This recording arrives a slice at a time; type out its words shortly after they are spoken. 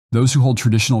Those who hold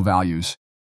traditional values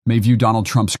may view Donald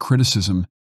Trump's criticism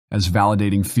as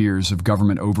validating fears of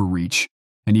government overreach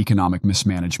and economic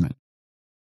mismanagement.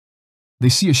 They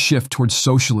see a shift towards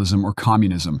socialism or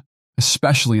communism,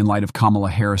 especially in light of Kamala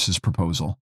Harris's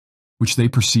proposal, which they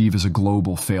perceive as a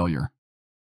global failure.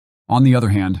 On the other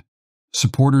hand,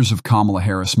 supporters of Kamala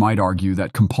Harris might argue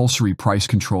that compulsory price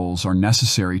controls are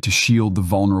necessary to shield the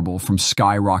vulnerable from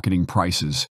skyrocketing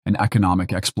prices and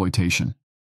economic exploitation.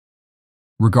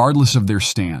 Regardless of their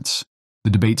stance, the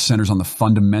debate centers on the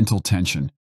fundamental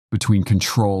tension between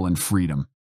control and freedom,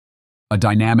 a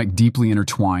dynamic deeply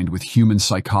intertwined with human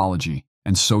psychology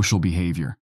and social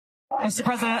behavior. Mr.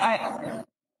 President,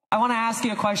 I want to ask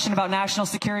you a question about national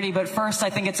security, but first I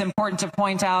think it's important to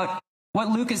point out what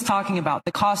Luke is talking about: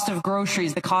 the cost of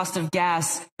groceries, the cost of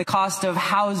gas, the cost of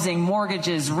housing,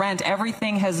 mortgages, rent,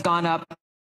 everything has gone up.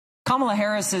 Kamala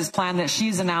Harris's plan that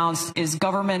she's announced is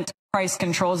government price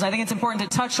controls. I think it's important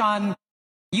to touch on,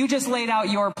 you just laid out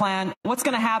your plan. What's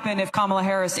going to happen if Kamala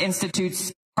Harris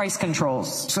institutes price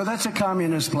controls? So that's a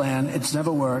communist plan. It's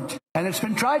never worked. And it's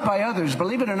been tried by others.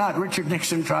 Believe it or not, Richard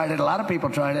Nixon tried it. A lot of people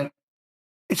tried it.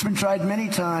 It's been tried many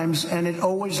times, and it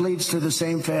always leads to the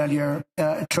same failure.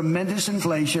 Tremendous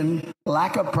inflation,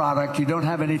 lack of product. You don't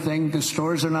have anything. The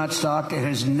stores are not stocked. It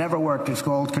has never worked. It's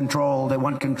called control. They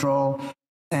want control.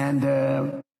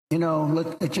 And,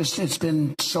 it's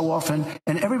been so often.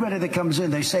 And everybody that comes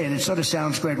in, they say it. It sort of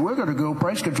sounds great. We're going to go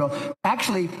price control.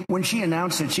 Actually, when she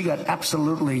announced it, she got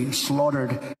absolutely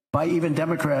slaughtered by even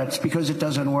Democrats because it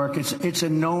doesn't work. It's a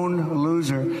known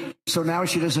loser. So now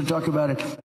she doesn't talk about it.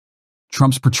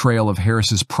 Trump's portrayal of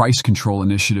Harris's price control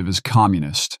initiative as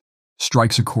communist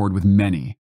strikes a chord with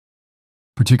many,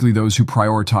 particularly those who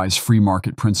prioritize free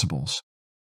market principles.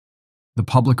 The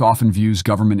public often views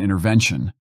government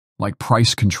intervention, like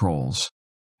price controls,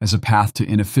 as a path to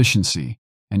inefficiency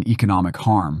and economic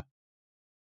harm.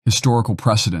 Historical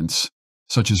precedents,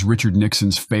 such as Richard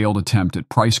Nixon's failed attempt at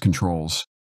price controls,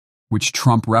 which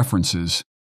Trump references,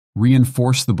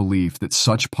 reinforce the belief that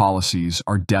such policies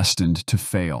are destined to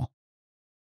fail.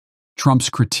 Trump's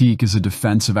critique is a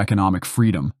defense of economic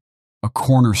freedom, a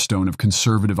cornerstone of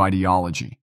conservative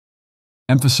ideology,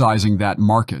 emphasizing that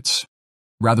markets,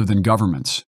 rather than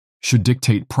governments, should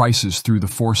dictate prices through the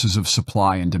forces of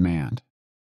supply and demand.